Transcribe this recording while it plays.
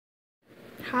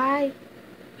Hi.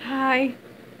 Hi.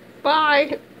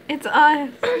 Bye. It's us.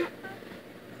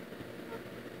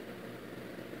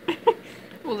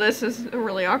 Well, this is a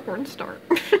really awkward start.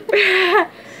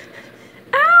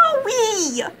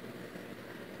 Owie!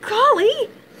 Golly!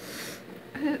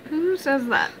 Who says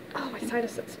that? Oh, my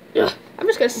sinuses. Ugh. I'm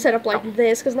just gonna sit up like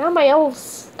this, because now my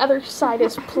other side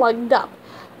is plugged up.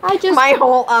 My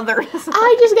whole other side.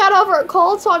 I just got over a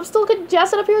cold, so I'm still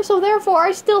congested up here, so therefore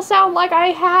I still sound like I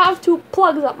have two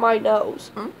plugs up my nose.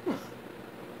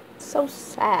 So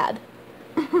sad.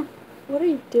 What are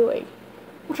you doing?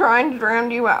 I'm trying to drown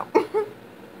you out.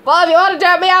 Well, if you want to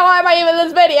drown me out, why am I even in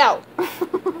this video?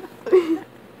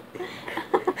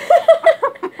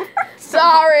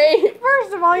 Sorry.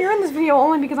 First of all, you're in this video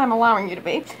only because I'm allowing you to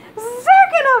be.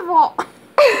 Second of all...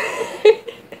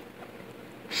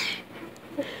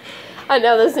 I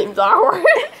know this seems awkward.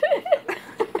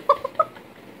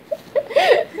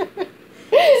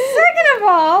 Second of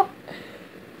all,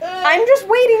 I'm just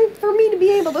waiting for me to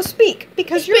be able to speak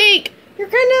because you're kind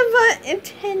of an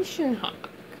attention hawk.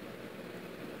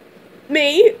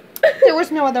 Me? There was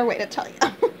no other way to tell you.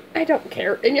 I don't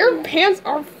care. And your pants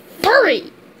are furry.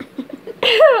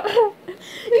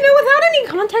 You know, without any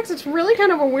context, it's really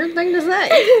kind of a weird thing to say.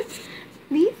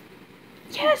 These?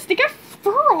 Yes, they got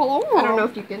fur all over. I don't know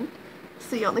if you can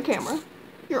see on the camera.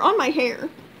 You're on my hair.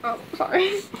 Oh,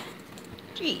 sorry.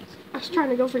 Jeez. I was trying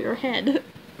to go for your head.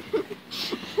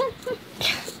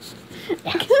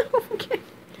 Okay.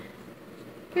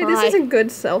 Hey, this is a good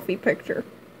selfie picture.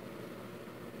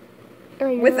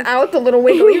 Without the little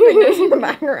wiggly fingers in the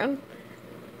background.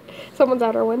 Someone's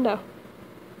out our window.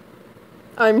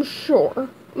 I'm sure.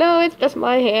 No, it's just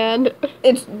my hand.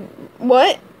 It's...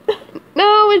 what?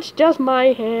 No, it's just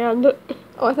my hand.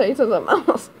 Oh, I thought you said something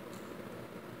else.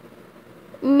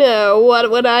 No, what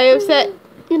would I have said?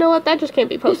 You know what? That just can't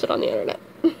be posted on the internet.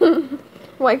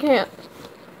 Why can't?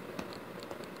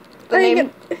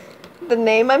 The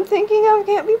name I'm thinking of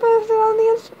can't be posted on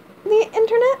the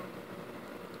internet?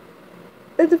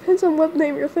 It depends on what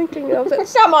name you're thinking of.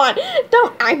 Come on!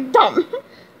 I'm dumb.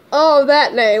 Oh,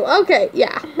 that name. Okay,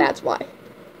 yeah, that's why.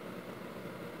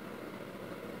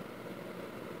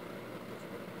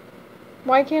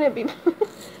 Why can't it be...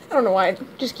 I don't know why, it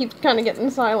just keeps kind of getting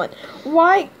silent.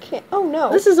 Why can't... Oh, no.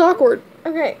 This is awkward.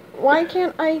 Okay, why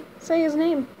can't I say his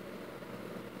name?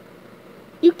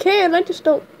 You can, I just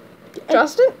don't...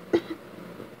 Justin?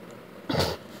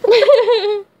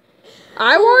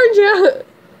 I warned you.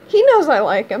 He knows I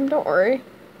like him, don't worry.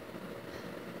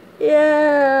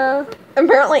 Yeah.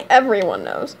 Apparently everyone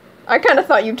knows. I kind of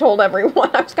thought you told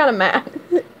everyone. I was kind of mad.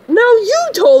 No, you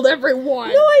told everyone.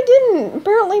 No, I didn't.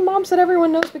 Apparently Mom said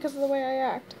everyone knows because of the way I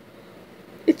act.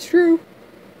 It's true.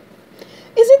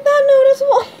 Is it that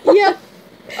noticeable? Yeah.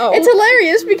 Oh. It's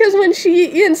hilarious because when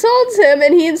she insults him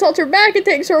and he insults her back, it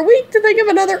takes her a week to think of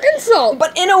another insult.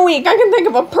 But in a week, I can think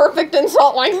of a perfect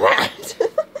insult like that.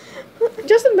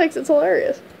 Justin thinks it's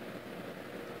hilarious.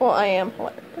 Well, I am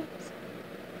hilarious.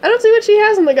 I don't see what she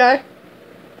has in the guy.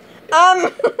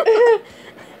 I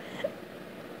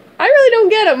really don't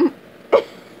get him.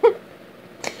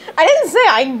 I didn't say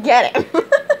I get him.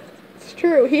 It's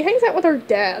true. He hangs out with her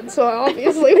dad, so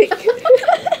obviously we can...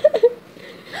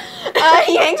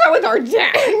 He hangs out with our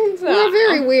dad. We're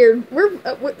very weird.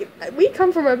 We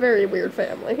come from a very weird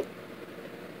family.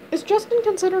 Is Justin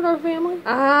considered our family?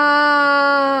 I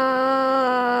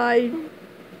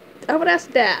would ask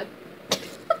Dad.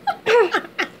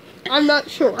 I'm not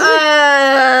sure.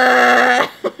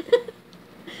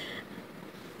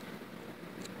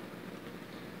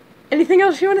 Anything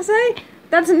else you want to say?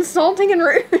 That's insulting and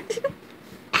rude.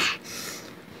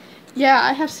 Yeah,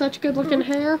 I have such good-looking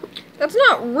hair. That's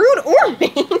not rude or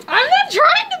mean. I'm not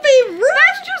trying to be rude.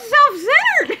 That's just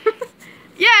self-centered.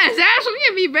 Yes, Ashley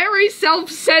can be very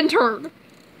self-centered.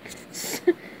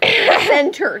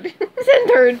 Centered.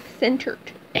 Centered.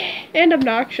 And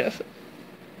obnoxious.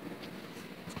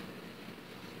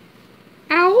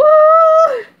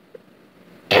 Ow!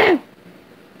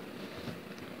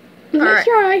 Let's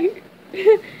try.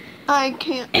 I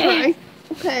can't try.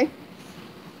 Okay.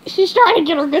 She's trying to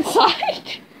get her good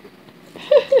side.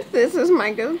 This is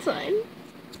my good side.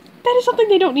 That is something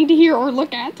they don't need to hear or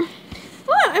look at.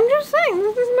 What? I'm just saying,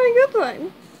 this is my good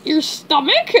side. Your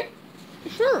stomach?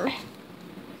 Sure.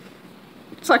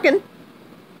 Sucking.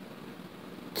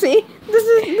 See? This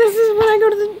is when I go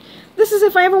to the... This is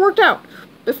if I ever worked out.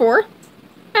 Before.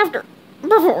 After.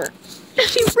 Before.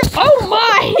 Oh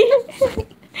my!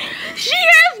 She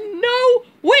has no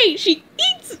weight. She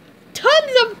eats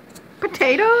tons of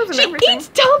potatoes and everything. She eats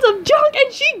tons of junk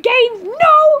and she gains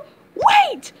no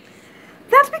weight.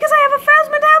 That's because I have a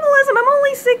fast metabolism. I'm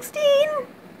only 16.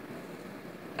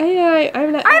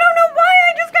 I'm not. I don't know why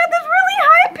I just got this really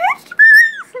high-pitched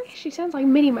voice. She sounds like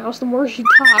Minnie Mouse the more she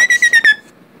talks.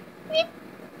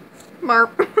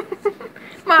 Marp.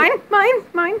 Mine.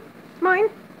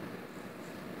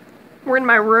 We're in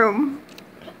my room.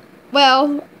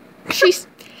 Well, she's...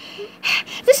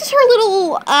 This is her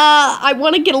little, I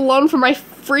want to get alone from my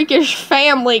freakish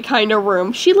family kind of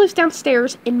room. She lives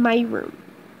downstairs in my room.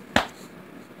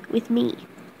 With me.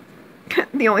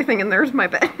 The only thing in there is my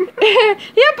bed. Yep,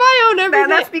 I own everything.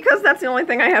 That's because that's the only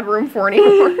thing I had room for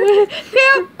anymore.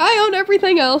 Yeah, I own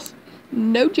everything else.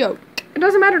 No joke. It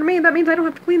doesn't matter to me. That means I don't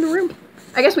have to clean the room.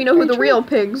 I guess we know who the real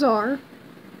pigs are.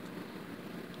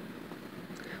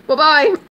 Bye-bye.